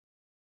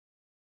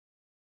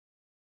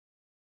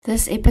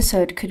This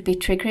episode could be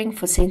triggering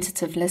for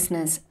sensitive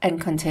listeners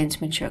and contains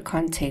mature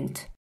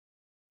content.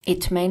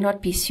 It may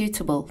not be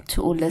suitable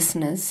to all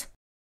listeners.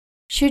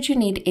 Should you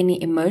need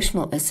any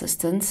emotional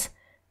assistance,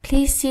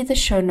 please see the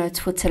show notes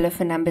for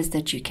telephone numbers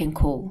that you can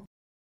call.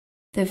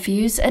 The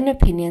views and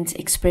opinions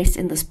expressed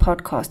in this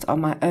podcast are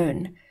my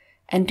own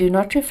and do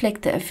not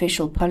reflect the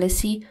official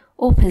policy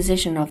or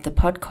position of the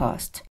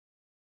podcast.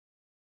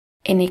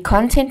 Any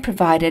content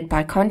provided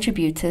by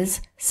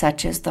contributors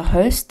such as the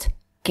host,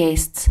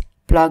 guests,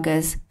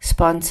 bloggers,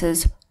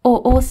 sponsors,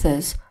 or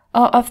authors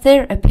are of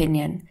their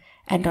opinion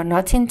and are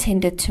not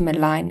intended to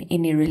malign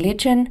any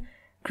religion,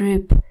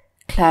 group,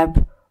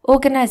 club,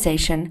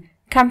 organization,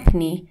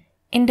 company,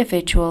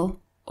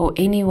 individual, or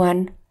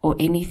anyone or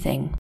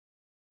anything.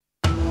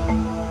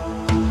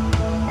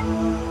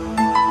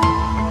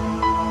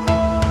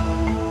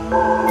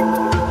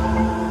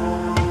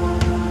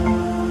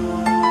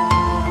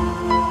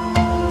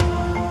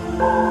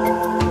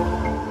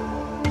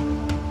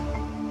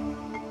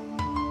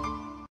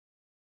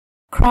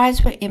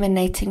 Cries were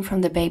emanating from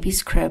the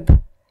baby's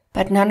crib,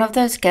 but none of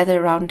those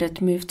gathered round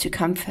it moved to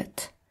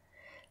comfort.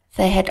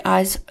 They had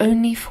eyes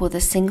only for the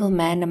single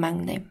man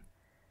among them.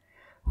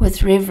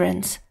 With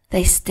reverence,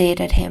 they stared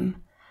at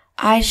him,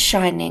 eyes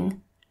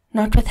shining,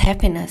 not with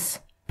happiness,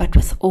 but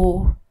with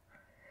awe.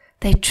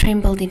 They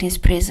trembled in his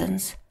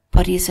presence,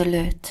 bodies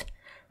alert,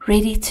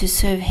 ready to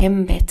serve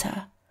him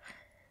better.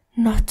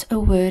 Not a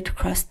word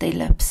crossed their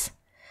lips.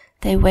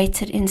 They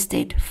waited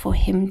instead for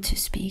him to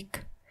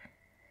speak.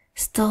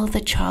 Still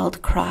the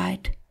child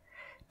cried,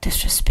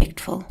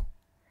 disrespectful.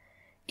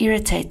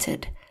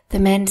 Irritated, the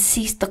man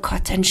seized the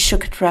cot and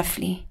shook it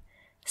roughly.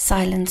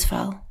 Silence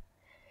fell.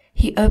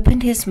 He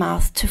opened his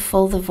mouth to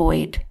fill the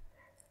void.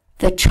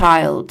 "The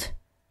child,"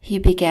 he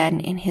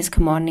began in his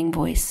commanding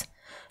voice,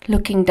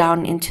 looking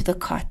down into the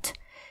cot,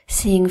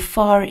 seeing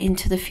far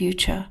into the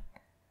future,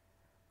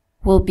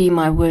 "will be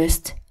my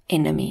worst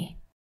enemy."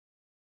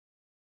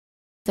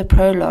 The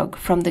prologue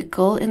from The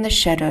Girl in the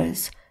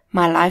Shadows,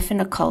 My Life in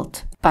a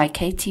Cult by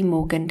Katie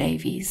Morgan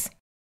Davies.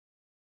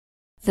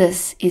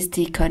 This is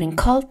Decoding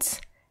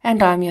Cults,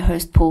 and I'm your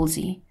host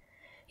Palsy.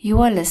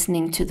 You are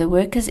listening to the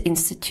Workers'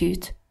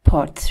 Institute,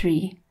 Part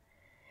 3.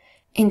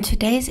 In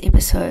today's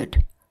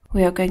episode,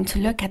 we are going to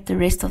look at the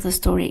rest of the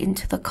story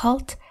into the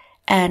cult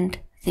and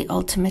the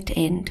ultimate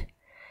end.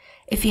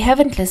 If you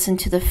haven't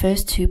listened to the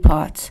first two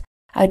parts,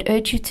 I'd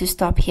urge you to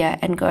stop here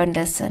and go and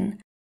listen.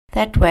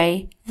 That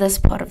way, this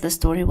part of the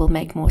story will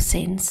make more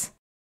sense.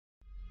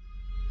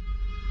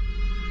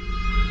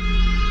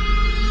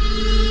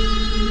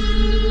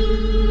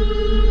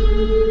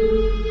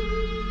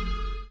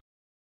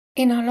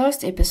 In our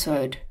last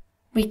episode,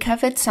 we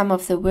covered some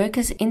of the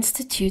Workers'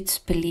 Institute's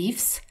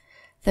beliefs,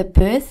 the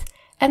birth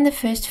and the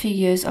first few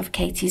years of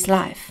Katie's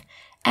life,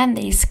 and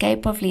the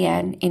escape of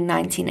Leanne in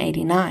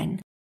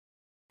 1989.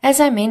 As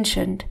I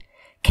mentioned,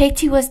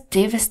 Katie was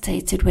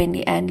devastated when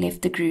Leanne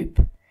left the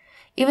group.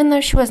 Even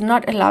though she was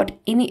not allowed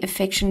any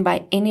affection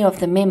by any of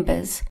the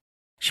members,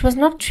 she was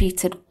not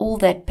treated all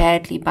that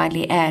badly by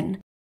Leanne,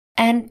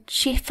 and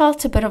she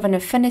felt a bit of an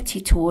affinity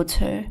towards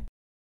her.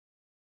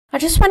 I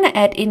just want to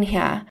add in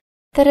here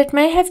that it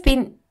may have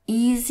been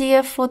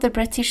easier for the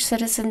British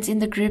citizens in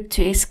the group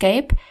to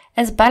escape,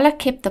 as Bala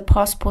kept the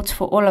passports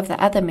for all of the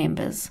other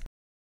members.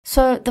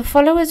 So the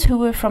followers who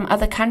were from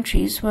other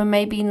countries were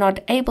maybe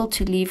not able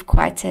to leave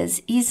quite as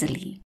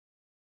easily.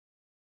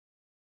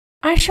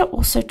 Aisha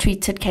also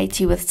treated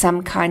Katie with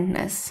some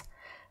kindness,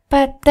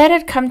 but that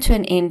had come to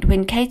an end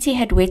when Katie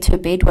had wet her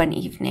bed one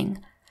evening.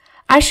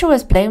 Aisha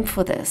was blamed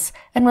for this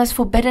and was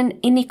forbidden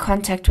any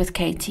contact with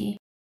Katie.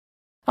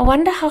 I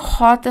wonder how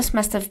hard this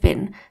must have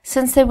been,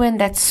 since they were in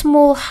that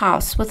small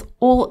house with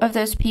all of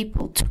those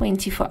people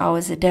 24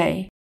 hours a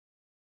day.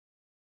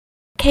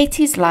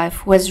 Katie's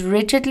life was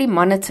rigidly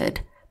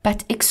monitored,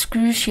 but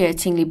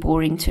excruciatingly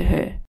boring to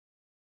her.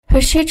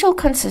 Her schedule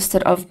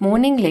consisted of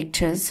morning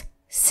lectures,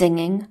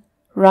 singing,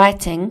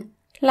 writing,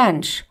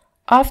 lunch,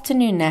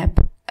 afternoon nap,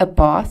 a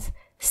bath,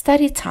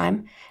 study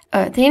time.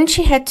 Then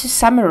she had to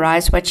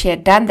summarize what she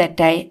had done that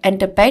day and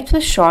debate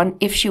with Sean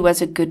if she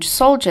was a good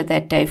soldier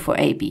that day for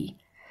AB.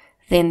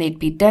 Then there'd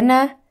be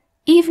dinner,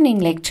 evening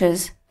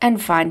lectures,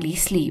 and finally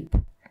sleep.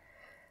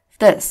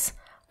 This,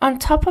 on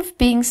top of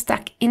being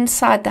stuck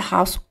inside the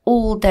house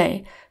all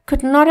day,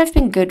 could not have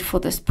been good for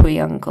this poor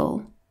young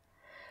girl.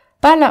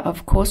 Bala,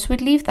 of course,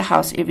 would leave the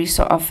house every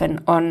so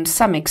often on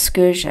some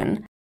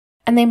excursion,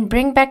 and then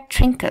bring back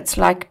trinkets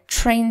like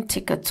train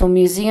tickets or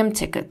museum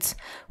tickets,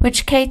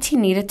 which Katie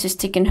needed to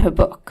stick in her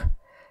book.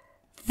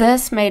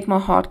 This made my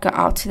heart go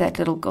out to that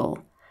little girl.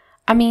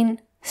 I mean,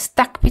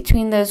 stuck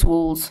between those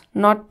walls,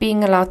 not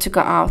being allowed to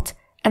go out,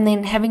 and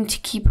then having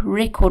to keep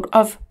record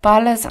of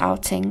Bala's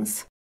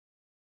outings.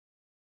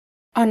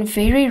 On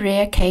very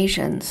rare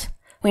occasions,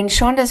 when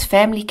Shonda's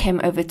family came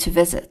over to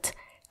visit,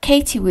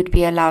 Katie would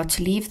be allowed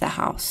to leave the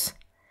house.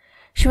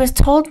 She was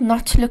told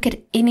not to look at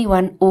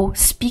anyone or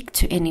speak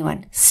to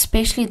anyone,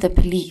 especially the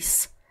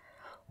police.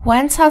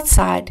 Once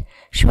outside,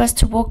 she was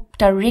to walk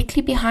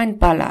directly behind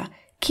Bala,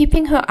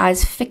 keeping her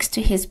eyes fixed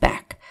to his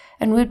back,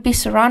 and would be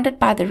surrounded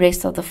by the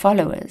rest of the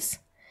followers.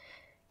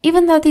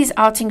 Even though these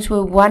outings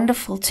were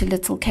wonderful to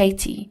little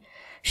Katie,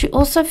 she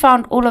also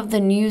found all of the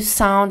new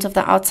sounds of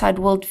the outside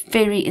world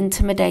very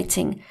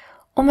intimidating,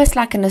 almost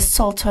like an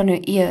assault on her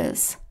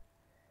ears.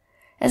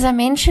 As I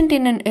mentioned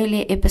in an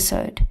earlier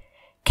episode,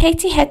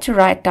 Katie had to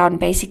write down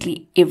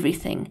basically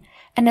everything,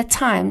 and at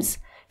times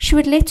she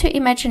would let her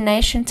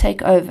imagination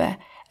take over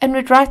and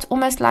would write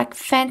almost like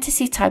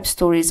fantasy-type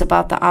stories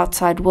about the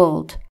outside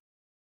world.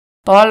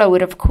 Bala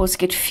would of course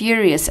get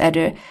furious at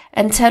her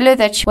and tell her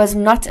that she was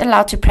not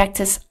allowed to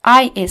practice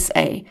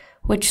ISA,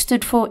 which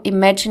stood for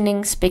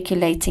imagining,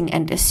 speculating,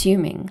 and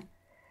assuming.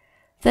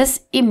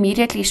 This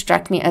immediately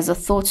struck me as a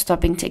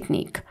thought-stopping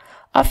technique,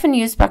 often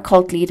used by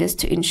cult leaders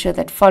to ensure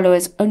that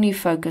followers only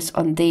focus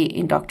on their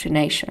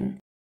indoctrination.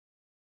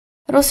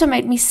 It also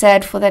made me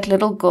sad for that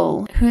little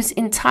girl whose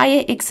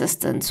entire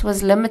existence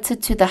was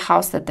limited to the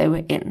house that they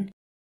were in.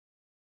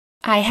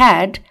 I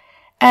had,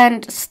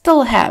 and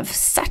still have,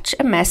 such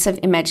a massive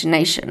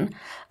imagination.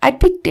 I'd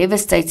be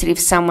devastated if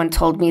someone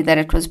told me that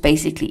it was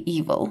basically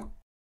evil.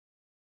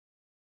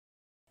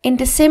 In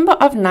December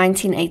of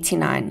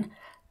 1989,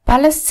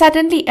 Bala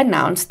suddenly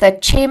announced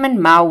that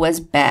Chairman Mao was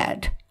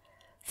bad.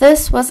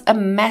 This was a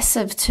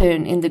massive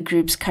turn in the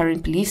group's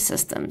current belief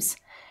systems.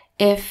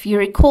 If you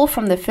recall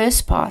from the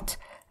first part,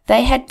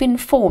 they had been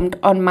formed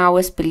on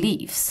Maoist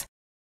beliefs.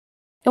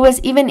 It was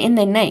even in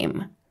their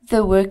name,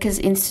 the Workers'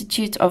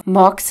 Institute of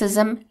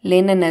Marxism,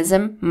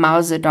 Leninism,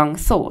 Mao Zedong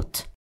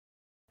Thought.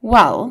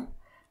 Well,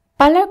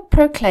 Bala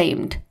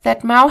proclaimed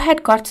that Mao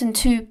had gotten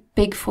too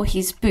big for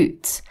his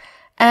boots,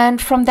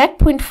 and from that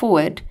point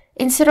forward,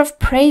 instead of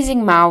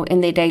praising Mao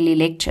in their daily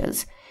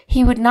lectures,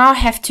 he would now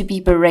have to be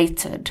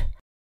berated.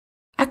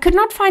 I could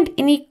not find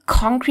any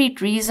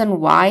concrete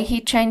reason why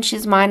he changed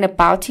his mind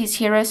about his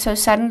hero so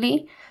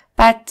suddenly,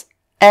 but,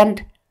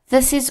 and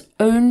this is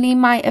only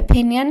my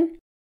opinion,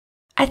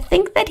 I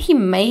think that he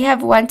may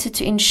have wanted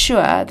to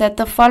ensure that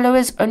the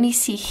followers only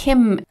see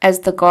him as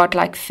the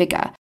godlike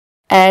figure,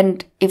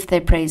 and if they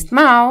praised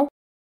Mao,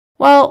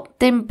 well,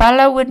 then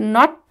Bala would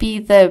not be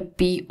the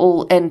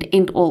be-all and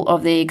end-all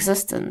of their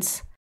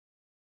existence.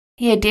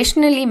 He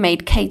additionally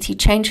made Katie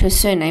change her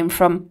surname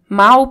from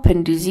Mao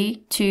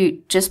Panduzi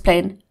to just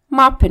plain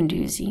Ma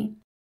Panduzi.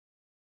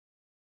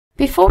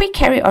 Before we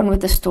carry on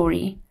with the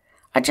story,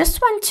 I just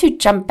want to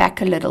jump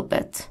back a little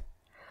bit.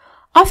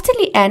 After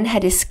Leanne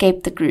had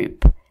escaped the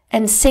group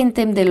and sent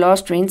them their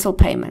last rental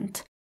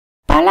payment,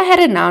 Bala had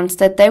announced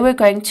that they were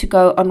going to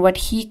go on what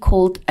he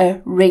called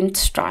a rent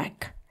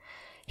strike.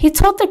 He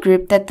told the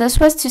group that this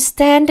was to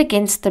stand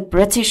against the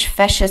British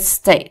fascist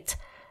state,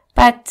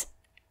 but,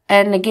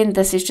 and again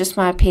this is just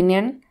my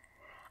opinion,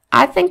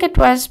 I think it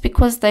was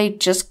because they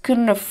just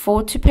couldn't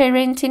afford to pay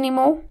rent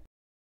anymore.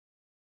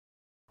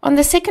 On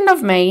the 2nd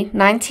of May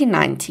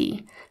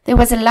 1990, there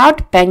was a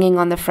loud banging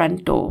on the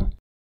front door.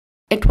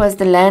 It was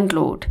the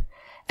landlord,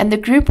 and the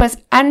group was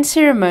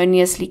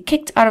unceremoniously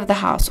kicked out of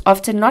the house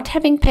after not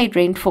having paid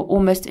rent for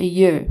almost a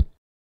year.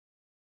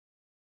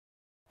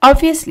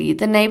 Obviously,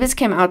 the neighbors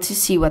came out to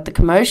see what the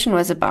commotion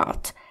was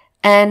about,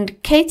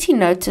 and Katie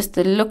noticed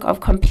the look of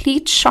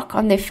complete shock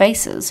on their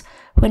faces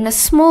when a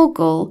small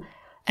girl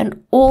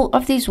and all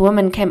of these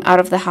women came out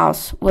of the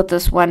house with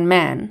this one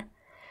man.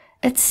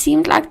 It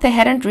seemed like they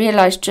hadn't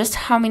realized just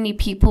how many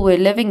people were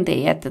living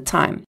there at the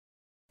time,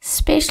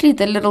 especially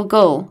the little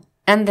girl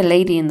and the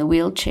lady in the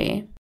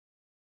wheelchair.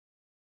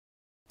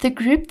 The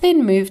group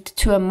then moved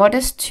to a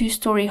modest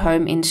 2-story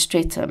home in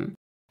Streatham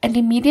and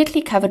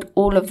immediately covered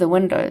all of the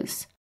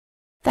windows.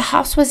 The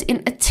house was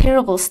in a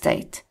terrible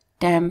state,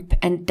 damp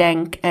and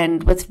dank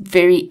and with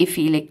very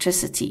iffy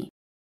electricity.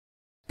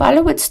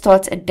 Bala would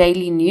start a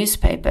daily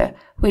newspaper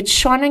which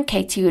Sean and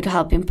Katie would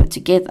help him put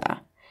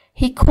together.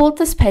 He called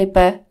this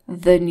paper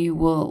The New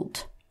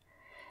World.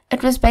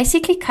 It was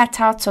basically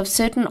cutouts of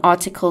certain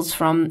articles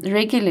from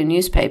regular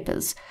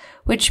newspapers,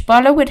 which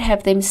Bala would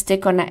have them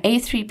stick on an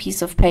A3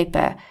 piece of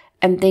paper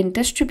and then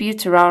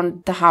distribute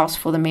around the house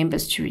for the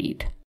members to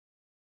read.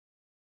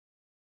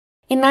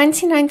 In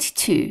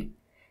 1992,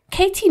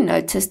 Katie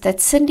noticed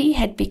that Cindy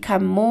had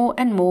become more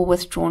and more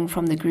withdrawn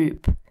from the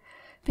group.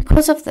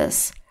 Because of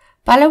this,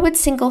 Bala would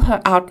single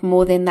her out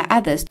more than the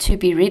others to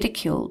be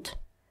ridiculed.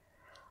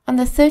 On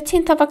the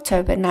 13th of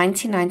October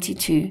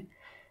 1992,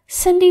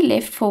 Cindy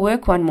left for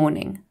work one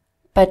morning,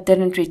 but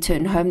didn't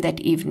return home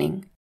that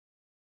evening.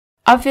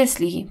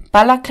 Obviously,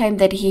 Bala claimed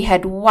that he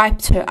had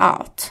wiped her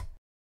out.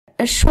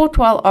 A short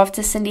while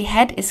after Cindy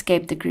had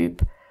escaped the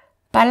group,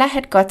 Bala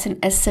had gotten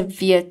a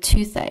severe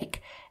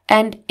toothache,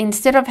 and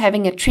instead of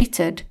having it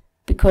treated,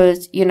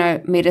 because,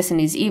 medicine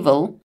is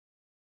evil,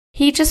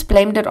 he just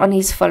blamed it on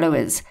his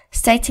followers,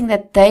 stating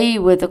that they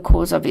were the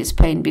cause of his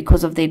pain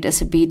because of their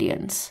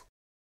disobedience.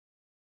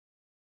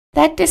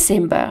 That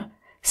December,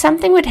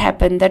 something would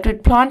happen that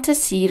would plant a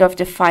seed of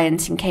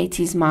defiance in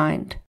Katie's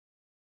mind.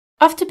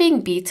 After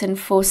being beaten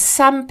for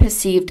some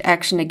perceived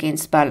action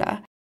against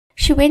Bala,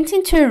 she went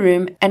into a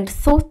room and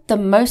thought the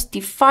most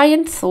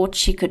defiant thought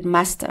she could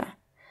muster.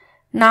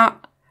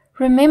 Now,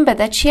 remember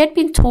that she had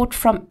been taught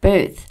from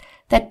birth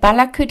that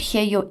Bala could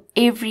hear your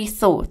every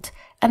thought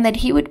and that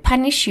he would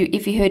punish you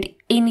if he heard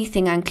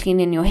anything unclean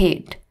in your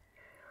head.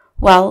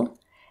 Well,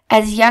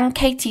 as young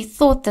Katie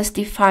thought this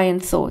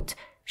defiant thought,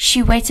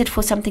 she waited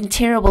for something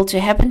terrible to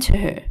happen to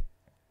her.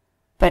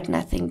 But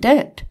nothing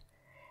did.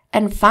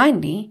 And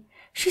finally,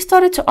 she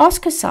started to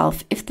ask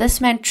herself if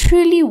this man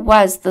truly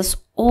was this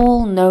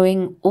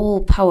all-knowing,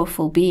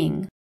 all-powerful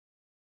being.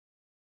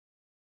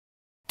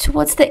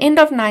 Towards the end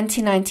of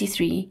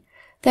 1993,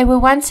 they were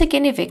once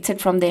again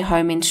evicted from their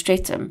home in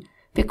Streatham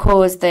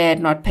because they had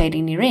not paid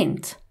any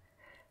rent.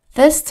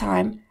 This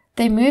time,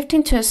 they moved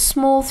into a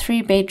small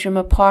 3-bedroom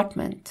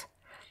apartment.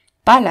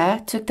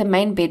 Bala took the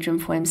main bedroom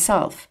for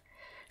himself.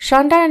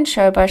 Shonda and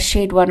Shoba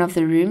shared one of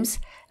the rooms,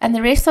 and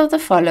the rest of the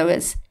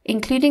followers,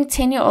 including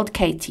 10-year-old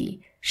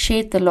Katie,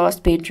 shared the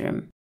last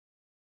bedroom.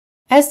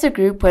 As the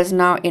group was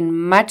now in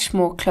much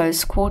more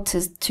close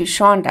quarters to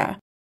Shonda,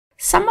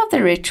 some of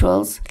the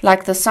rituals,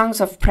 like the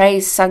songs of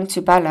praise sung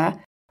to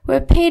Bala,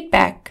 were pared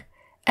back,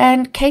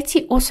 and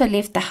Katie also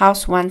left the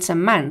house once a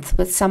month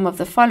with some of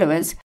the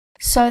followers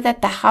so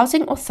that the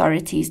housing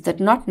authorities did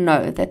not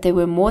know that there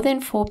were more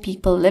than 4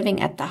 people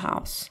living at the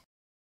house.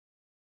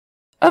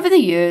 Over the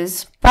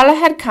years, Bala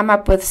had come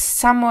up with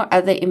some or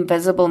other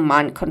invisible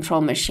mind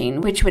control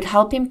machine which would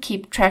help him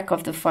keep track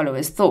of the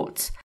followers'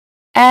 thoughts,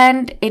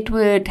 and it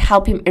would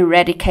help him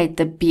eradicate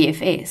the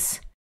BFS.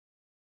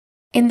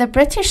 In the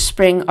British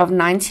spring of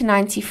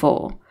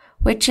 1994,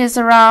 which is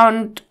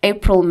around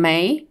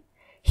April-May,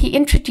 he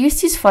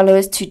introduced his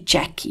followers to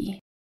Jackie.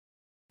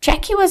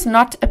 Jackie was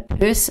not a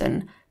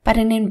person, but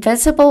an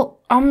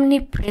invisible,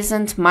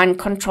 omnipresent mind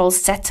control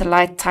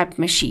satellite type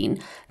machine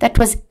that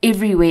was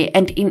everywhere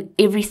and in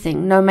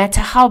everything, no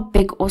matter how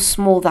big or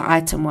small the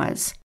item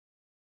was.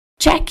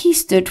 Jackie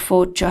stood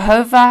for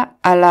Jehovah,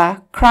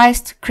 Allah,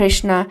 Christ,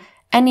 Krishna,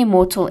 and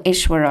Immortal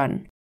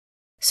Ishwaran.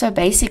 So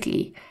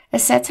basically, a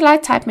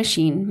satellite type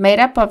machine made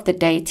up of the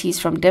deities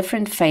from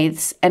different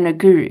faiths and a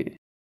guru.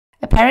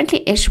 Apparently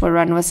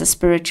Ishwaran was a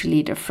spiritual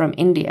leader from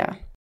India.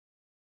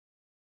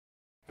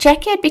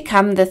 Jackie had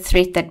become the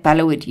threat that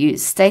Bala would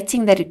use,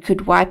 stating that it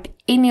could wipe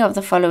any of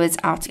the followers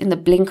out in the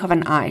blink of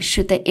an eye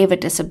should they ever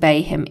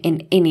disobey him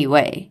in any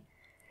way.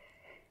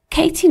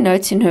 Katie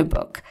notes in her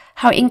book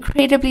how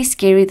incredibly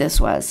scary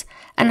this was,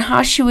 and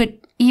how she would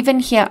even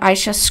hear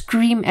Aisha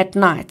scream at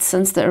night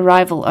since the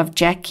arrival of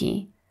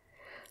Jackie.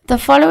 The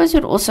followers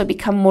would also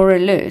become more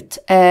alert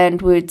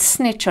and would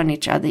snitch on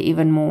each other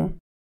even more.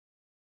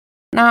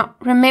 Now,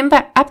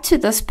 remember, up to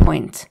this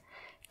point,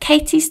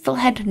 Katie still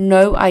had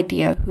no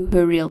idea who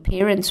her real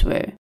parents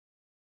were.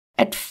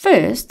 At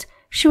first,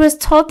 she was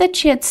told that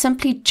she had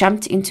simply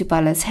jumped into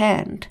Bala's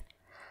hand.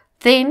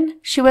 Then,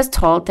 she was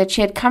told that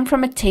she had come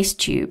from a test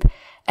tube,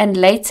 and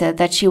later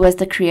that she was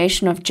the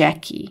creation of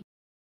Jackie.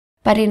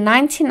 But in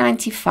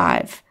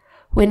 1995,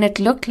 when it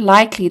looked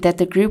likely that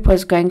the group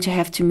was going to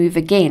have to move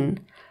again,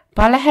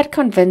 Bala had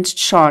convinced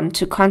Sean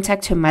to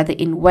contact her mother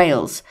in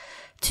Wales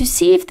to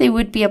see if there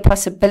would be a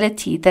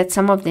possibility that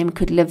some of them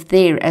could live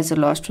there as a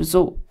last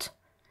resort.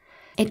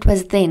 It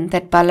was then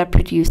that Bala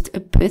produced a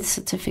birth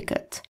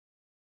certificate.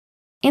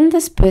 In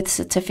this birth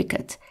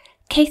certificate,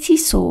 Katie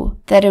saw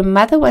that her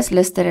mother was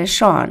listed as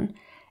Sean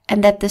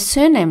and that the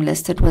surname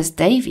listed was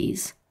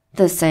Davies,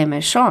 the same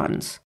as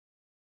Sean's.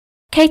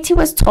 Katie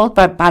was told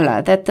by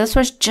Bala that this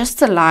was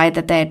just a lie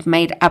that they had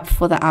made up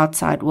for the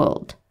outside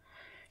world.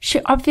 She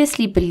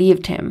obviously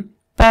believed him,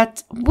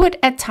 but would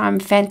at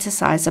times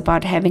fantasize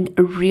about having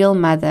a real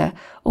mother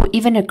or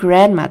even a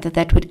grandmother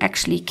that would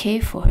actually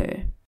care for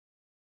her.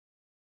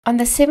 On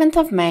the 7th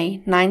of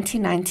May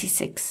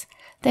 1996,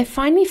 they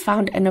finally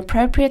found an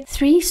appropriate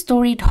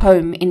 3-storied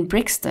home in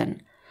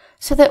Brixton,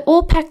 so they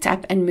all packed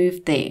up and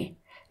moved there,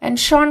 and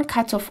Sean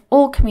cut off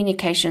all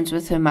communications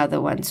with her mother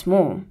once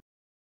more.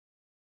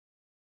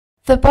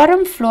 The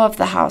bottom floor of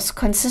the house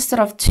consisted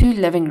of 2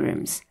 living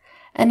rooms,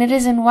 and it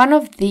is in one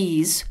of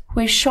these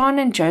where Sean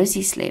and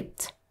Josie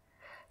slept.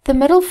 The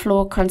middle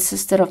floor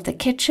consisted of the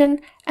kitchen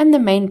and the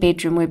main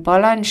bedroom where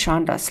Bala and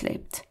Shonda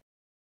slept.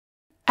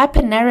 Up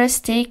a narrow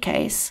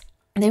staircase,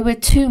 there were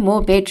 2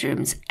 more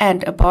bedrooms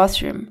and a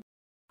bathroom.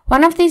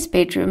 One of these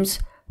bedrooms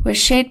was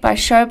shared by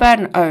Shoba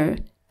and O,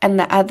 and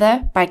the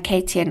other by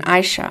Katie and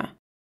Aisha.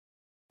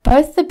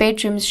 Both the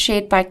bedrooms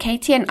shared by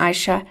Katie and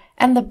Aisha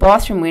and the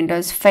bathroom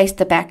windows faced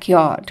the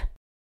backyard.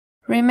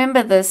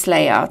 Remember this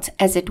layout,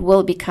 as it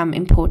will become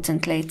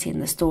important later in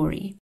the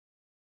story.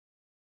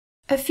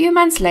 A few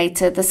months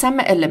later, the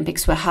Summer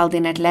Olympics were held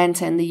in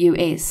Atlanta in the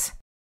US.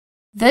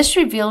 This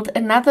revealed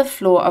another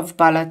flaw of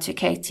Bala to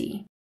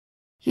Katie.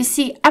 You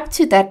see, up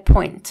to that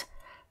point,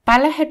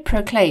 Bala had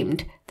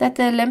proclaimed that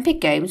the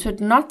Olympic Games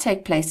would not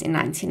take place in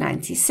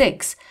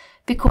 1996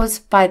 because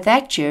by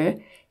that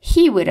year,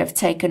 he would have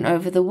taken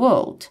over the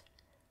world.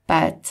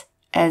 But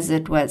as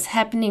it was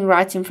happening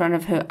right in front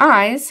of her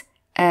eyes,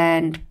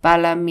 and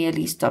Bala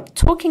merely stopped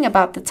talking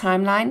about the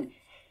timeline,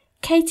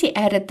 Katie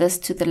added this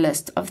to the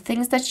list of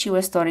things that she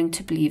was starting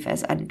to believe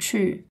as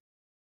untrue.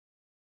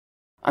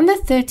 On the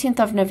 13th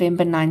of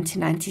November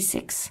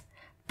 1996,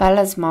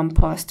 Bala's mom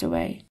passed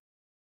away.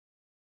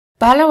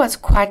 Bala was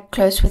quite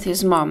close with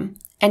his mom,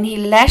 and he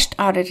lashed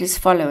out at his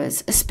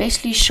followers,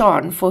 especially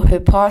Sean, for her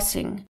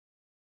passing.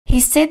 He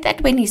said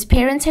that when his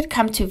parents had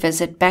come to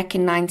visit back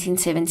in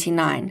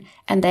 1979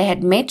 and they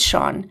had met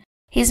Sean,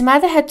 his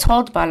mother had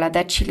told Bala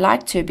that she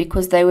liked her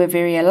because they were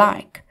very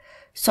alike.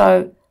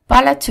 So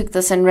Bala took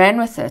this and ran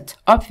with it,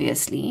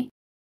 obviously.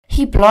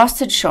 He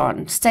blasted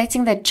Sean,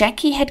 stating that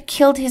Jackie had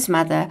killed his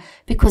mother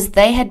because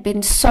they had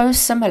been so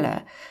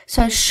similar,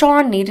 so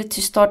Sean needed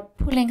to start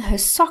pulling her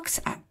socks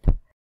up.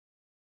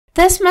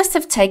 This must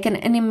have taken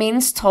an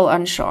immense toll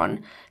on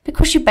Sean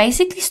because she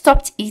basically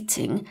stopped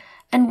eating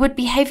and would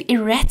behave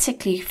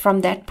erratically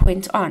from that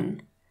point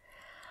on.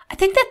 I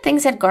think that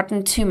things had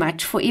gotten too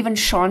much for even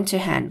Sean to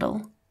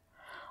handle.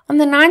 On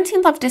the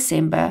 19th of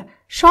December,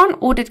 Sean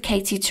ordered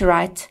Katie to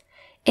write,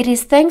 "It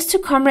is thanks to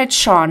Comrade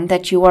Sean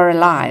that you are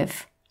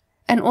alive."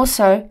 And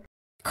also,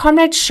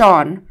 "Comrade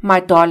Sean, my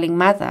darling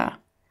mother."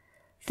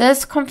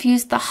 This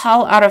confused the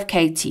hell out of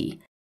Katie,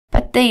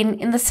 but then,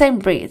 in the same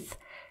breath,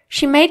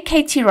 she made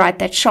Katie write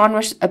that Sean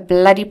was a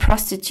bloody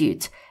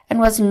prostitute and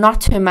was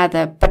not her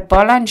mother, but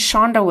Bala and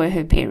Shonda were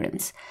her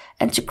parents,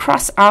 and to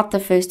cross out the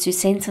first two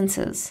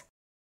sentences.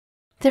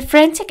 The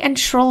frantic and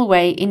shrill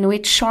way in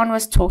which Sean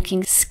was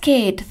talking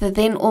scared the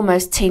then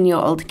almost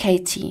 10-year-old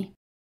Katie.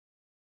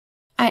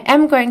 I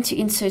am going to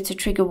insert a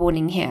trigger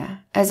warning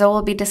here, as I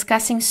will be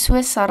discussing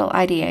suicidal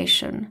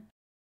ideation.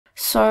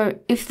 So,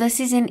 if this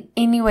is in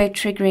any way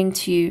triggering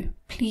to you,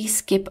 please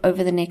skip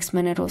over the next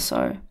minute or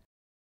so.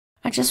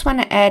 I just want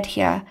to add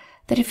here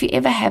that if you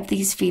ever have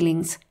these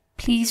feelings,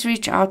 please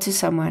reach out to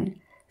someone.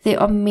 There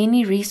are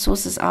many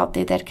resources out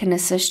there that can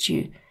assist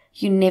you.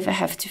 You never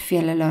have to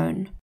feel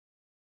alone.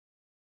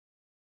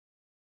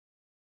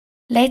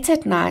 Late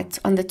at night,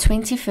 on the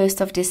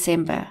 21st of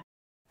December,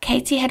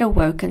 Katie had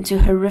awoken to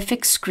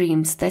horrific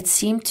screams that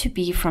seemed to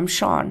be from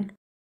Sean.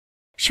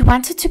 She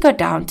wanted to go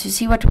down to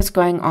see what was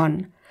going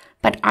on,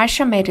 but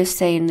Aisha made her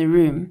stay in the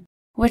room,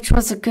 which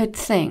was a good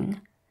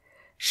thing.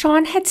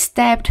 Sean had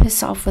stabbed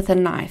herself with a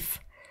knife.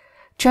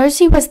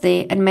 Josie was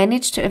there and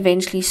managed to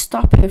eventually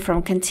stop her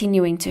from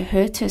continuing to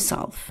hurt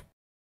herself.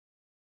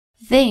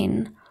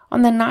 Then,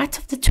 on the night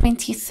of the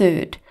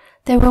 23rd,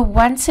 they were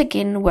once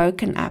again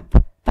woken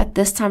up, but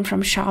this time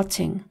from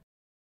shouting.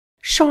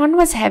 Sean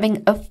was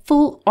having a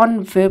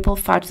full-on verbal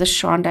fight with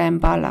Shonda and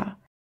Bala.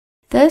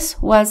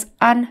 This was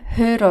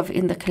unheard of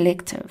in the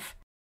collective.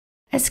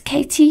 As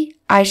Katie,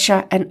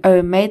 Aisha, and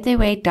O made their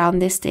way down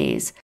the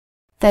stairs,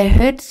 they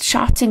heard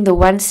shouting the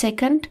 1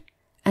 second,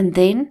 and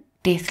then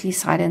deathly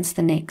silence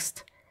the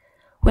next.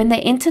 When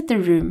they entered the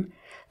room,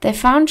 they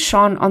found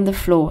Sean on the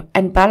floor,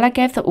 and Bala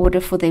gave the order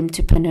for them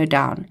to pin her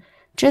down,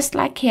 just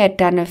like he had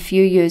done a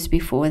few years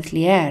before with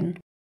Leanne.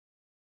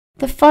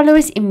 The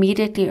followers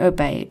immediately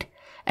obeyed,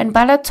 and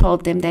Bala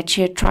told them that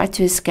she had tried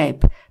to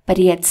escape, but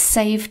he had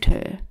saved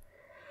her.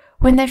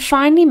 When they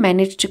finally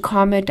managed to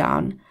calm her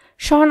down,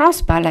 Sean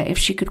asked Bala if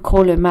she could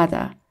call her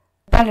mother.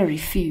 Bala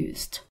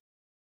refused.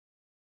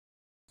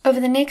 Over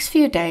the next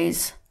few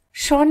days,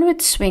 Sean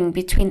would swing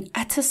between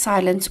utter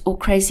silence or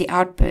crazy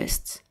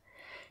outbursts.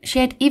 She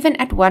had even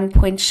at one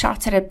point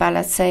shouted at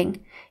Bala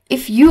saying,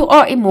 "If you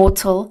are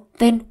immortal,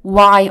 then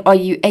why are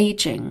you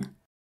aging?"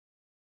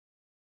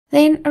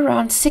 Then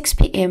around 6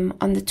 p.m.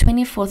 on the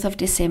 24th of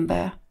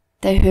December,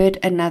 they heard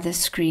another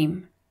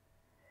scream.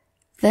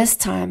 This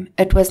time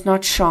it was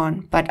not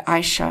Sean but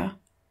Aisha.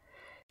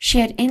 She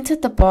had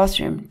entered the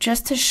bathroom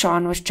just as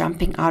Sean was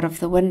jumping out of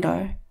the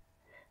window.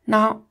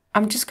 Now,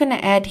 I'm just going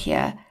to add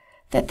here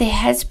that there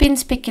has been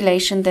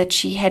speculation that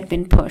she had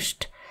been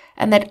pushed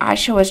and that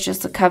Aisha was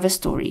just a cover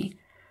story.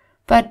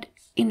 But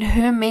in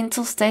her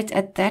mental state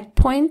at that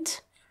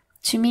point,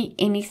 to me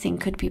anything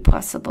could be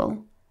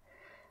possible.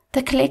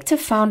 The collective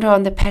found her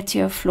on the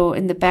patio floor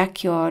in the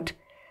backyard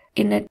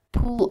in a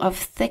pool of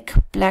thick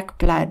black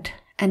blood,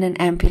 and an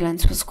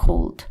ambulance was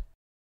called.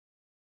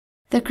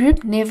 The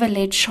group never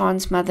let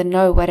Sean's mother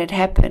know what had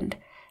happened,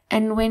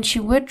 and when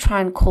she would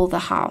try and call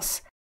the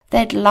house,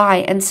 they'd lie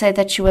and say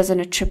that she was on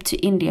a trip to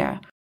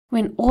India,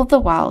 when all the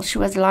while she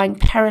was lying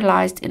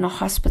paralyzed in a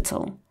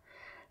hospital.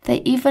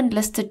 They even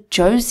listed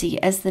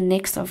Josie as the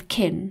next of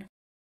kin.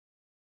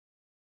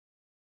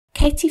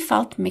 Katie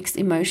felt mixed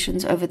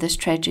emotions over this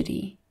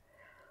tragedy.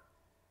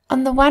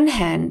 On the one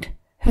hand,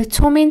 her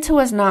tormentor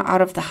was now out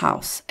of the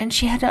house, and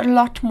she had a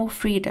lot more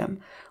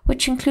freedom,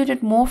 which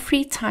included more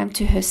free time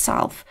to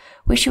herself,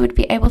 where she would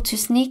be able to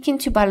sneak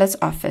into Bala's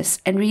office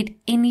and read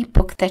any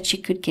book that she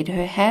could get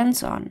her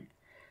hands on.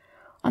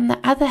 On the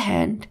other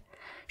hand,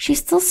 she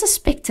still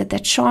suspected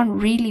that Sean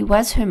really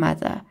was her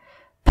mother,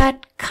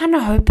 but kinda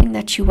hoping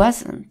that she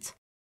wasn't.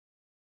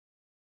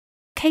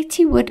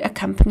 Katie would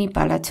accompany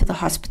Bala to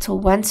the hospital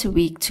once a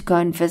week to go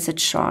and visit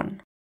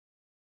Sean.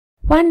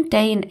 One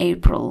day in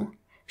April,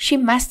 she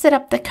mustered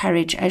up the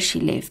courage as she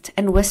left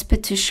and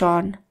whispered to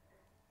Sean,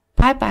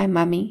 "Bye-bye,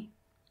 Mummy,"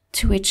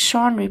 to which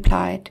Sean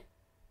replied,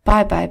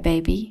 "Bye-bye,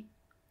 baby."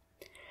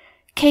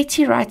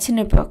 Katie writes in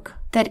a book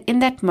that in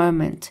that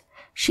moment,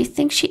 she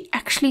thinks she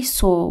actually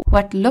saw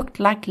what looked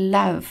like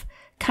love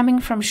coming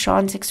from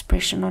Sean's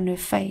expression on her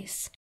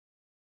face.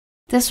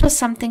 This was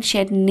something she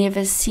had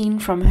never seen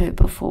from her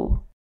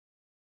before.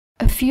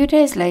 A few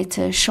days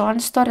later, Sean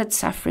started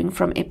suffering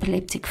from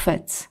epileptic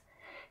fits.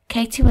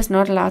 Katie was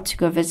not allowed to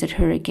go visit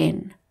her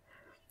again.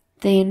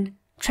 Then,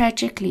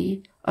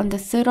 tragically, on the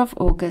 3rd of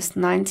August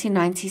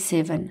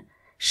 1997,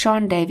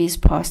 Sean Davies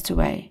passed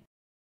away.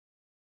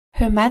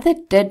 Her mother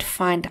did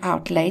find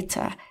out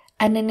later,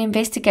 and an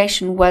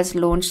investigation was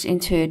launched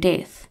into her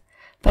death,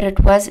 but it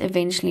was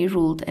eventually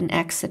ruled an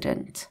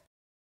accident.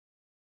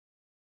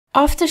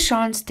 After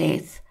Sean's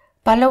death,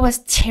 Bala was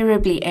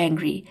terribly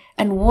angry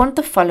and warned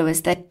the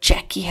followers that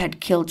Jackie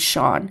had killed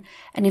Sean,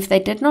 and if they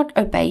did not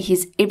obey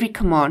his every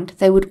command,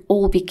 they would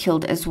all be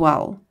killed as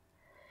well.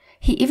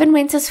 He even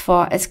went as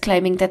far as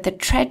claiming that the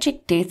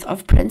tragic death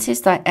of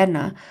Princess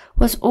Diana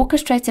was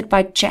orchestrated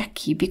by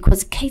Jackie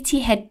because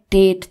Katie had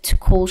dared to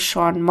call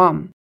Sean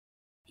Mom.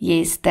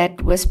 Yes,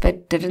 that whisper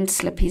didn't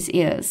slip his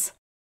ears.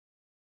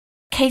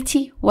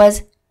 Katie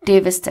was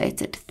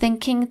devastated,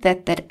 thinking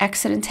that that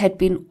accident had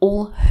been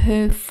all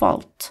her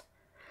fault.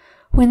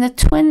 When the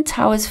Twin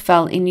Towers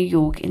fell in New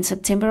York in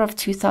September of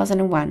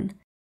 2001,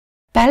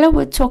 Bala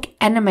would talk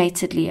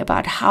animatedly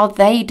about how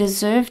they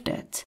deserved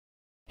it.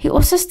 He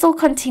also still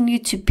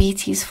continued to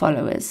beat his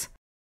followers.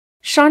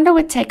 Shonda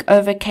would take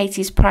over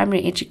Katie's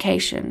primary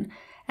education,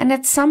 and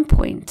at some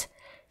point,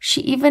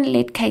 she even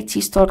let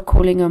Katie start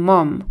calling her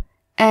mom,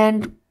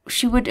 and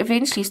she would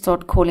eventually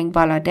start calling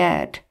Bala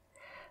dad.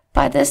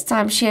 By this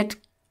time, she had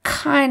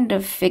kind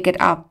of figured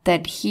out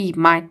that he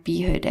might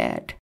be her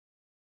dad.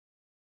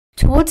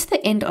 Towards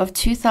the end of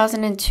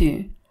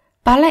 2002,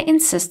 Bala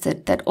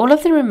insisted that all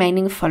of the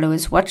remaining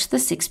followers watch the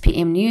 6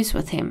 p.m. news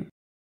with him.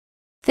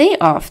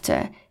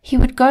 Thereafter, he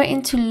would go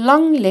into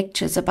long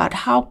lectures about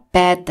how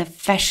bad the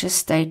fascist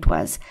state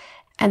was,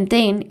 and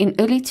then in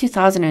early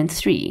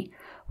 2003,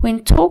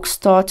 when talks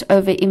start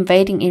over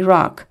invading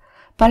Iraq,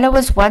 Bala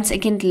was once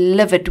again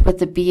livid with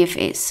the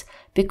BFS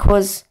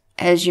because,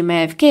 as you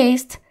may have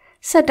guessed,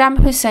 Saddam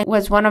Hussein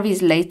was one of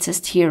his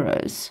latest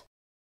heroes.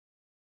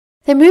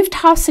 They moved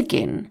house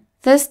again,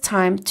 this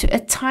time to a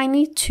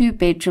tiny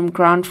 2-bedroom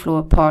ground floor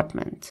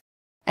apartment.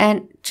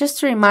 And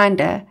just a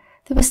reminder,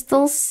 there were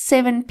still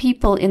 7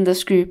 people in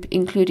this group,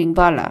 including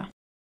Bala.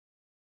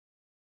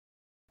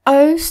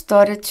 O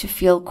started to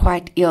feel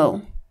quite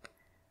ill.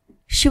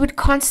 She would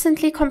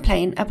constantly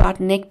complain about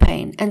neck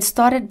pain and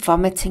started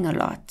vomiting a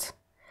lot.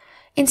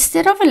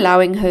 Instead of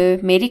allowing her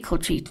medical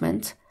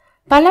treatment,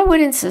 Bala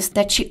would insist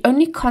that she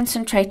only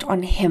concentrate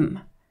on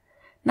him.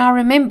 Now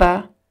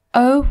remember,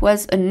 O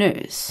was a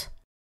nurse.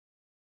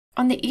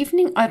 On the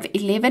evening of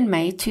 11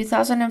 May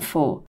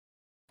 2004,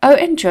 O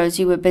and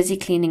Josie were busy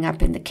cleaning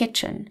up in the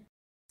kitchen.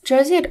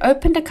 Josie had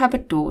opened a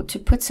cupboard door to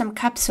put some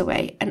cups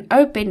away, and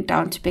O bent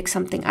down to pick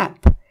something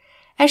up.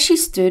 As she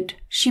stood,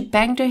 she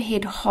banged her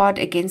head hard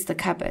against the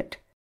cupboard.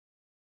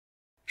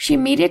 She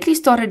immediately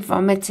started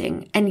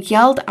vomiting and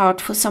yelled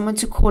out for someone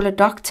to call a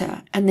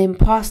doctor, and then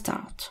passed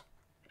out.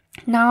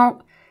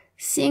 Now,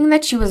 seeing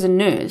that she was a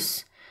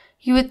nurse,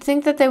 you would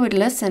think that they would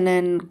listen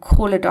and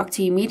call a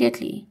doctor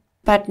immediately.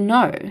 But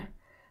no.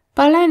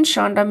 Bala and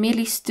Shonda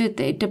merely stood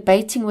there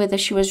debating whether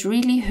she was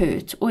really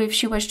hurt or if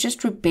she was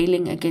just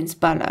rebelling against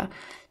Bala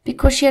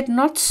because she had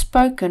not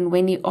spoken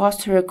when he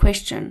asked her a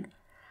question.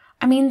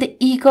 I mean, the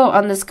ego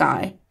on this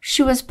guy.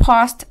 She was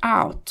passed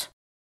out.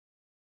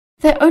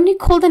 They only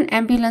called an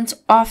ambulance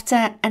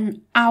after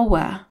an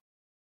hour.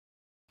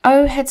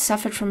 O had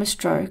suffered from a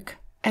stroke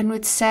and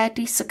would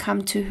sadly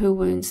succumb to her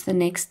wounds the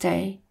next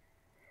day.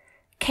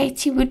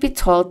 Katie would be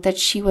told that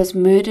she was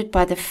murdered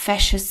by the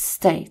fascist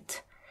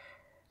state.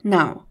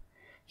 Now,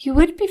 you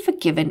would be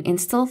forgiven in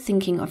still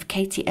thinking of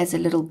Katie as a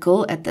little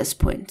girl at this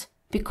point,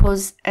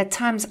 because at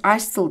times I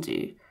still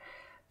do.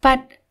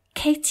 But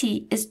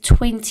Katie is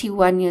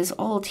 21 years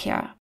old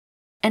here,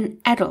 an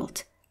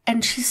adult,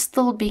 and she's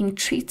still being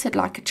treated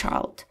like a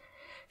child.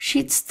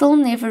 She'd still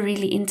never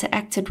really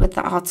interacted with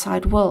the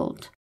outside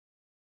world.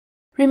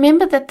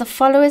 Remember that the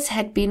followers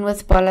had been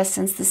with Bala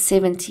since the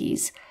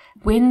 70s,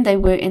 when they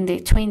were in their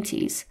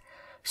 20s,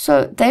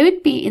 so they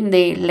would be in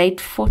their late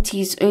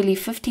 40s, early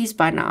 50s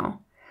by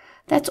now.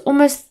 That's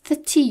almost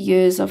 30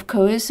 years of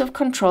coercive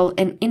control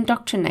and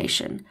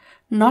indoctrination,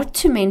 not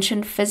to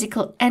mention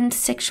physical and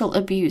sexual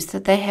abuse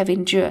that they have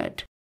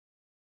endured.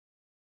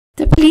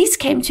 The police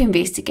came to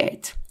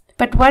investigate,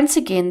 but once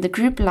again the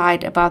group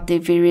lied about their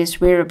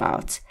various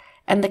whereabouts,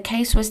 and the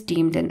case was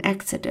deemed an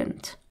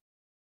accident.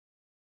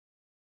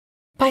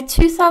 By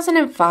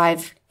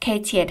 2005,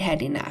 Katie had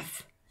had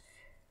enough.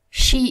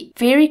 She,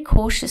 very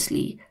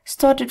cautiously,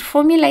 started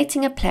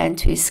formulating a plan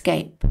to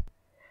escape.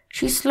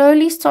 She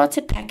slowly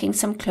started packing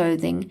some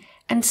clothing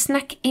and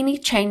snuck any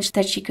change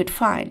that she could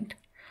find.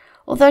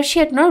 Although she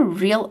had no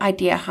real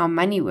idea how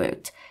money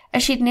worked,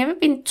 as she'd never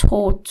been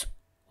taught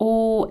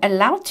or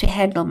allowed to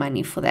handle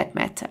money for that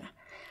matter.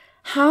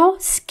 How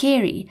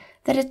scary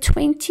that a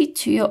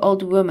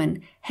 22-year-old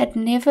woman had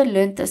never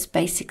learned this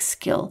basic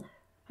skill.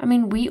 I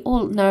mean, we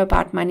all know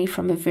about money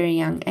from a very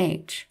young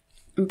age.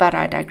 But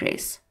I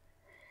digress.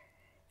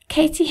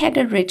 Katie had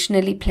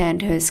originally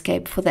planned her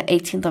escape for the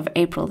 18th of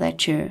April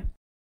that year.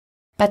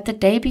 but the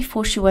day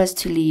before she was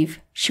to leave,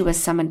 she was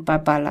summoned by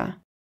Bala.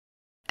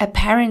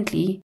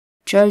 Apparently,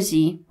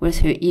 Josie, with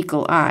her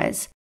eagle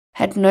eyes,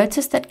 had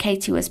noticed that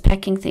Katie was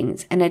packing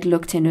things and had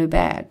looked in her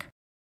bag.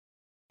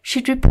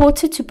 She'd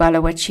reported to Bala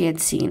what she had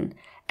seen,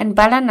 and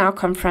Bala now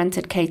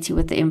confronted Katie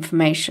with the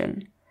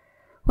information.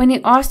 When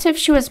he asked her if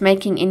she was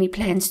making any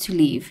plans to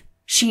leave,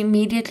 she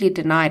immediately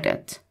denied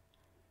it.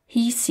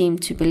 He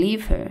seemed to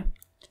believe her,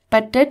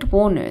 but did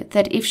warn her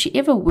that if she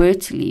ever were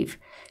to leave,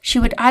 she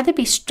would either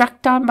be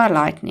struck down by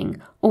lightning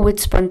or would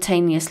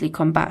spontaneously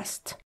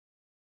combust.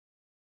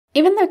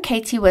 Even though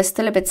Katie was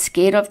still a bit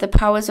scared of the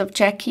powers of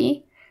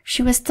Jackie,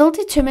 she was still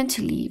determined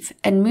to leave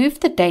and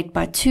moved the date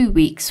by 2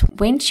 weeks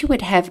when she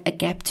would have a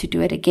gap to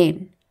do it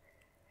again.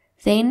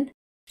 Then,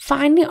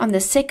 finally on the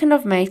 2nd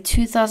of May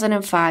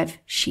 2005,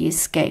 she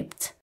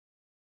escaped.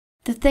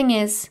 The thing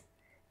is,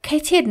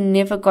 Katie had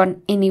never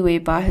gone anywhere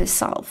by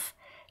herself,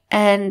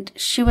 and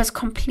she was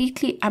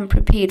completely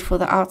unprepared for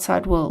the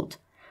outside world.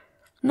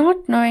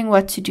 Not knowing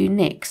what to do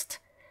next,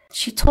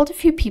 she told a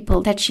few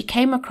people that she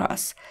came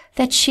across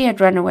that she had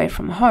run away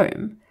from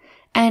home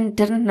and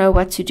didn't know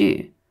what to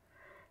do.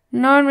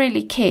 No one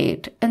really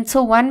cared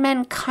until one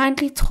man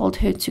kindly told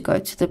her to go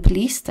to the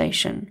police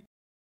station.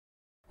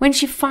 When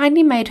she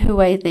finally made her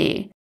way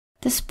there,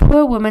 this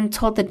poor woman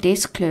told the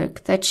desk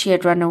clerk that she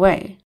had run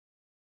away.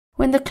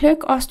 When the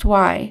clerk asked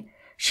why,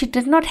 she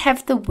did not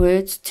have the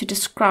words to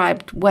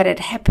describe what had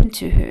happened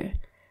to her.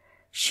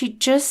 She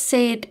just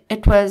said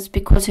it was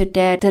because her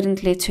dad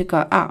didn't let her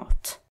go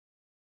out.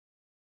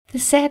 The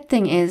sad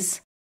thing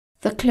is,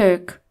 the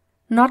clerk,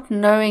 not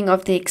knowing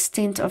of the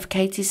extent of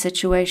Katie's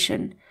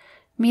situation,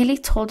 merely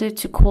told her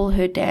to call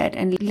her dad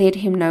and let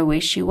him know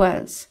where she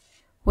was,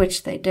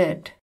 which they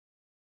did.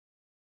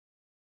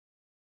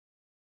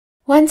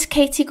 Once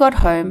Katie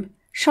got home,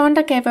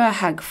 Shonda gave her a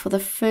hug for the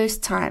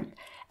first time,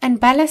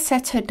 and Bala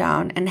sat her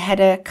down and had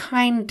a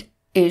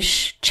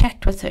kind-ish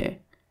chat with her.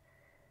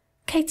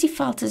 Katie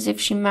felt as if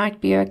she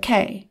might be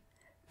okay,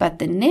 but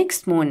the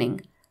next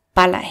morning,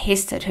 Bala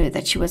hissed at her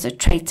that she was a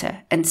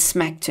traitor and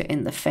smacked her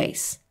in the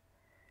face.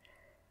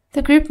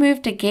 The group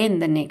moved again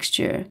the next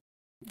year,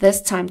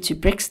 this time to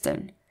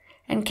Brixton,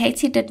 and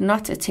Katie did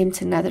not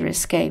attempt another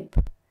escape.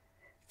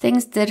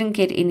 Things didn't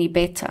get any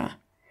better.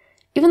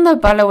 Even though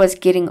Bala was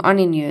getting on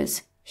in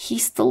years, he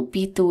still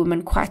beat the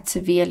woman quite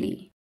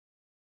severely.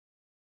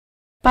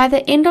 By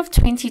the end of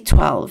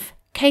 2012,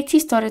 Katie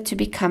started to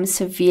become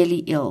severely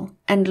ill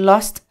and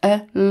lost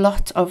a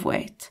lot of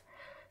weight.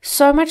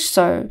 So much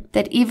so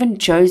that even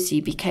Josie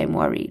became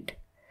worried.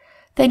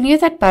 They knew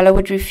that Bala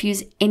would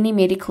refuse any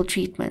medical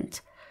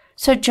treatment,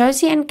 so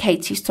Josie and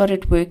Katie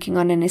started working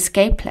on an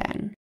escape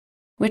plan,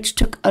 which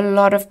took a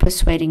lot of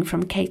persuading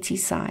from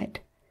Katie's side.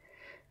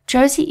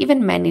 Josie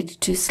even managed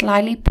to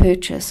slyly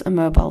purchase a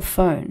mobile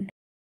phone.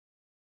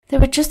 They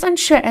were just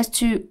unsure as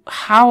to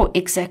how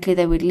exactly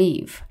they would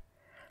leave.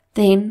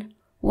 Then,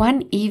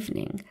 one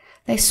evening,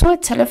 they saw a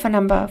telephone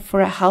number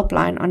for a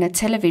helpline on a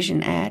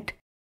television ad,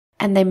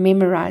 and they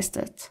memorized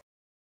it.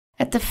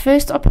 At the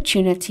first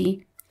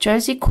opportunity,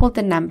 Josie called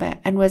the number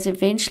and was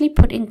eventually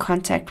put in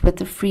contact with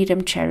the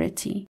Freedom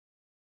Charity.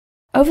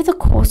 Over the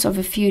course of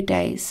a few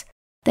days,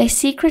 they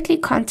secretly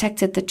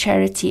contacted the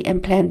charity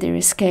and planned their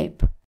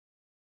escape.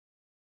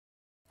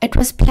 It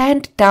was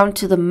planned down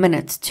to the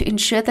minute to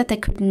ensure that they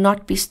could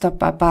not be stopped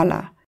by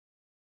Bala.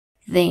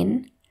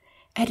 Then,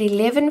 at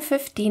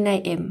 11:15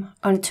 a.m.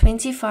 on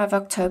 25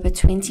 October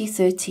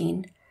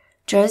 2013,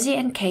 Josie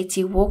and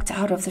Katie walked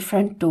out of the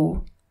front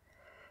door.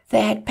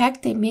 They had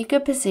packed their meager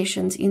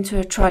possessions into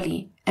a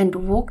trolley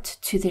and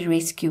walked to their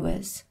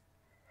rescuers.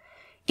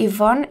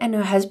 Yvonne and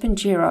her husband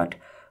Gerard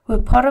were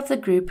part of the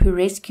group who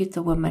rescued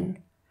the woman.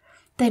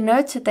 They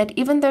noted that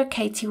even though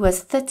Katie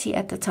was 30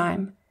 at the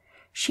time,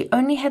 she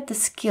only had the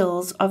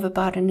skills of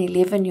about an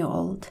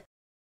 11-year-old.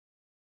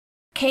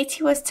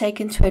 Katie was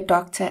taken to a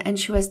doctor and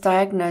she was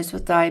diagnosed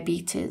with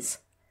diabetes.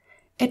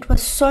 It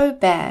was so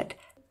bad,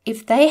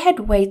 if they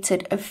had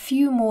waited a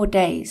few more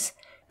days,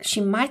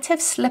 she might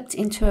have slipped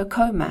into a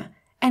coma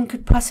and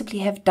could possibly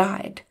have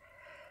died.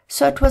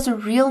 So it was a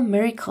real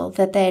miracle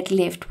that they had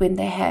left when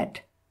they had.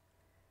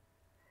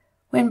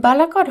 When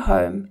Bala got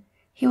home,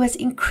 he was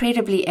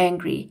incredibly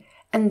angry,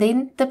 and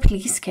then the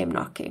police came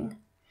knocking.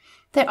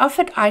 They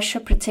offered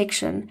Aisha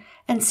protection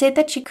and said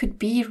that she could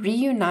be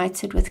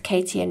reunited with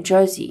Katie and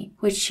Josie,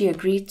 which she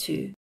agreed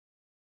to.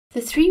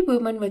 The three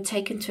women were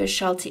taken to a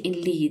shelter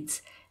in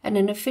Leeds, and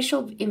an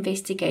official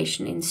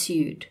investigation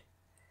ensued.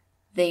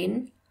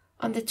 Then,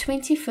 on the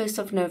 21st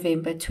of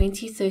November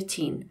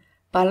 2013,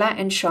 Bala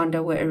and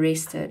Shonda were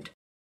arrested.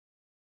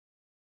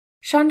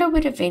 Shonda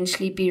would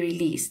eventually be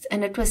released,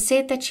 and it was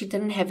said that she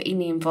didn't have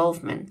any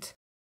involvement.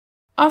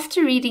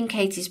 After reading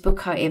Katie's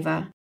book,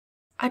 however,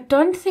 I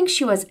don't think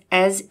she was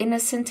as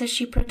innocent as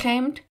she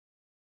proclaimed,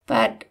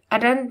 but I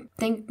don't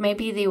think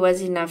maybe there was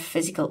enough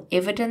physical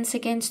evidence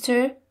against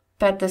her,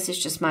 but this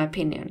is just my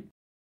opinion.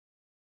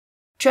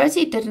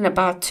 Josie did an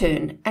about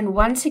turn and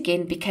once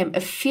again became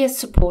a fierce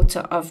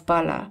supporter of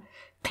Bala,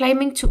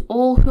 claiming to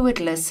all who would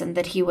listen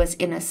that he was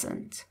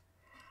innocent.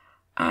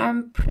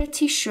 I'm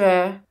pretty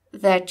sure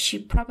that she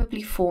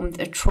probably formed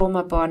a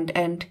trauma bond,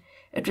 and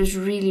it was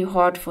really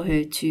hard for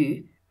her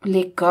to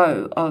let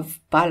go of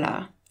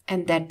Bala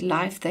and that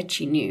life that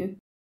she knew.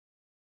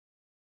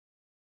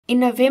 In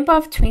November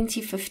of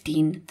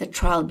 2015, the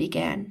trial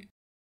began.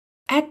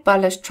 At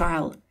Bala's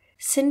trial,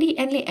 Cindy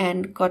and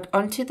Leanne got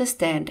onto the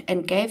stand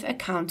and gave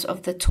accounts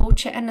of the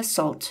torture and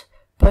assault,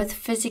 both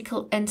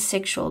physical and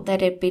sexual,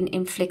 that had been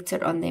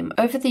inflicted on them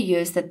over the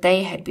years that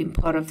they had been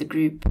part of the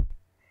group.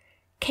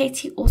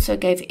 Katie also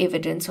gave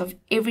evidence of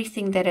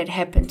everything that had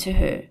happened to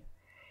her.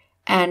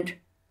 And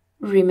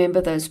remember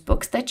those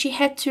books that she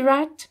had to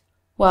write?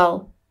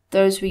 Well,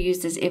 those were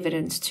used as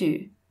evidence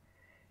too.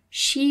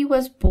 She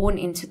was born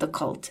into the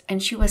cult,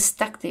 and she was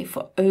stuck there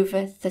for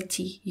over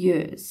 30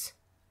 years.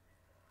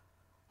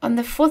 On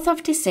the 4th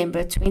of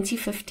December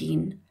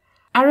 2015,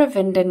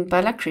 Aravindan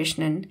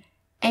Balakrishnan,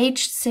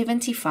 aged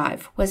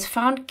 75, was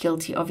found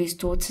guilty of his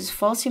daughter's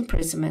false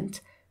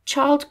imprisonment,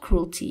 child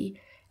cruelty,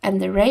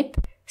 and the rape,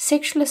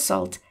 sexual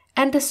assault,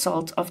 and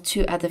assault of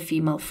 2 other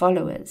female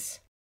followers.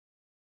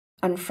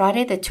 On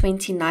Friday the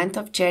 29th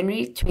of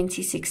January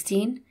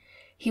 2016,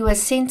 he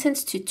was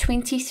sentenced to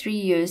 23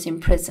 years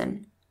in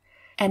prison.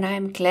 And I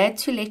am glad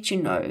to let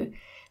you know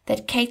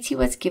that Katie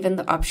was given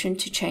the option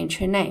to change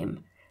her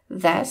name.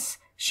 Thus,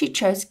 she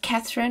chose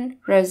Catherine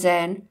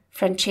Roseanne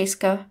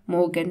Francesca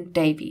Morgan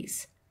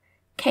Davies.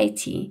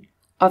 Katie,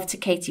 after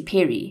Katy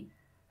Perry.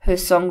 Her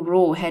song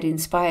Raw had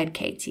inspired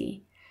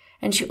Katie.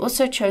 And she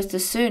also chose the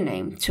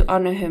surname to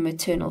honor her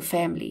maternal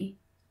family.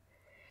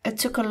 It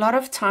took a lot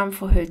of time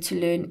for her to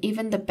learn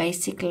even the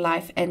basic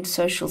life and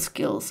social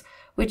skills,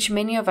 which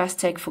many of us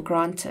take for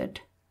granted.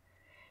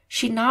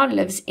 She now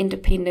lives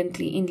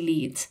independently in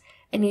Leeds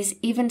and is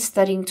even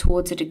studying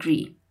towards a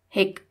degree.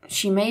 Heck,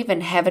 she may even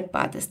have it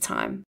by this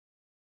time.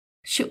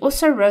 She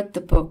also wrote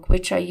the book,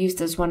 which I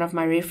used as one of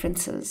my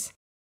references.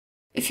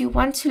 If you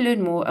want to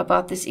learn more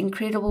about this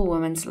incredible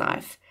woman's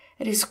life,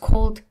 it is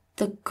called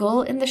The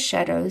Girl in the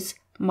Shadows,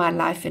 My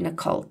Life in a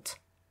Cult.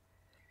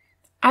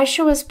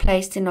 Aisha was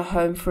placed in a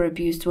home for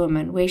abused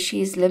women where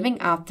she is living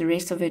out the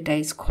rest of her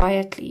days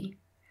quietly.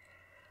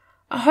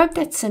 I hope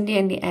that Cindy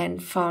and Leanne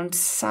found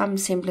some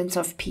semblance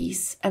of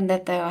peace and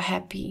that they are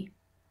happy.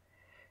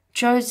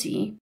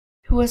 Josie,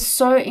 who was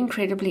so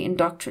incredibly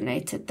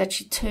indoctrinated that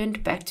she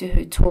turned back to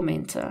her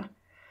tormentor,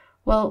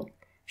 well,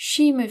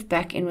 she moved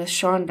back in with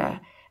Shonda,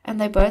 and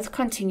they both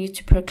continued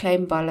to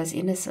proclaim Bala's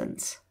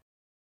innocence.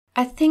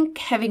 I think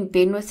having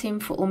been with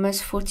him for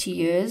almost 40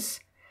 years,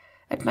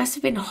 it must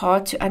have been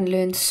hard to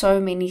unlearn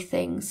so many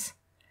things.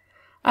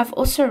 I've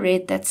also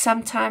read that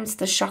sometimes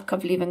the shock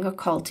of leaving a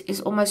cult is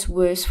almost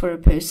worse for a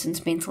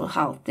person's mental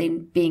health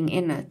than being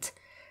in it,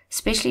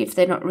 especially if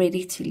they're not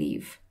ready to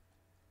leave.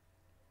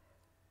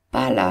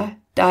 Bala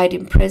died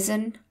in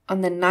prison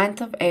on the 9th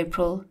of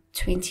April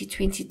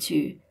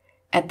 2022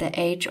 at the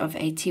age of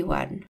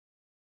 81.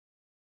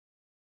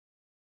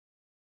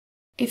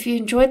 If you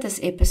enjoyed this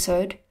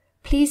episode,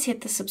 please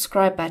hit the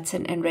subscribe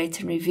button and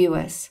rate and review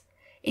us.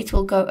 It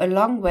will go a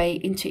long way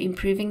into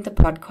improving the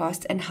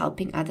podcast and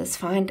helping others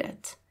find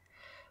it.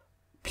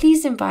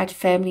 Please invite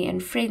family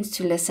and friends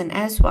to listen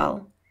as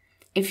well.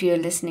 If you're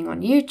listening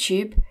on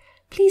YouTube,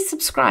 please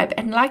subscribe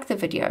and like the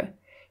video.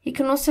 You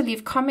can also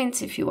leave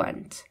comments if you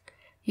want.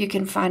 You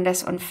can find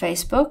us on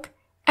Facebook,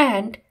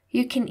 and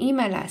you can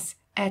email us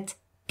at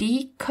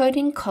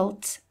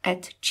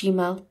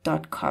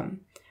decodingcults@gmail.com.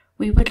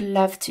 We would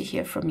love to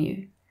hear from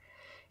you.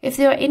 If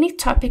there are any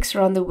topics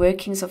around the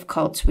workings of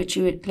cults which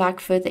you would like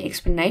further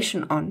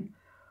explanation on,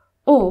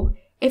 or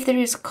if there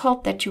is a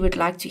cult that you would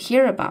like to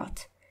hear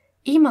about,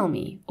 email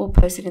me or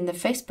post it in the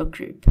Facebook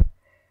group.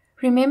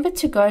 Remember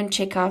to go and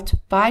check out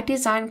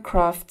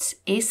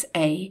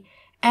bydesigncraftssa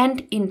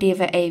and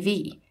Endeavour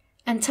AV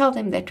and tell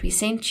them that we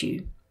sent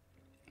you.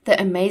 The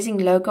amazing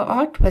logo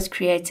art was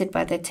created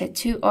by the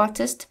tattoo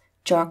artist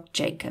Jock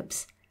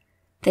Jacobs.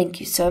 Thank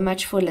you so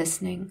much for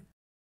listening.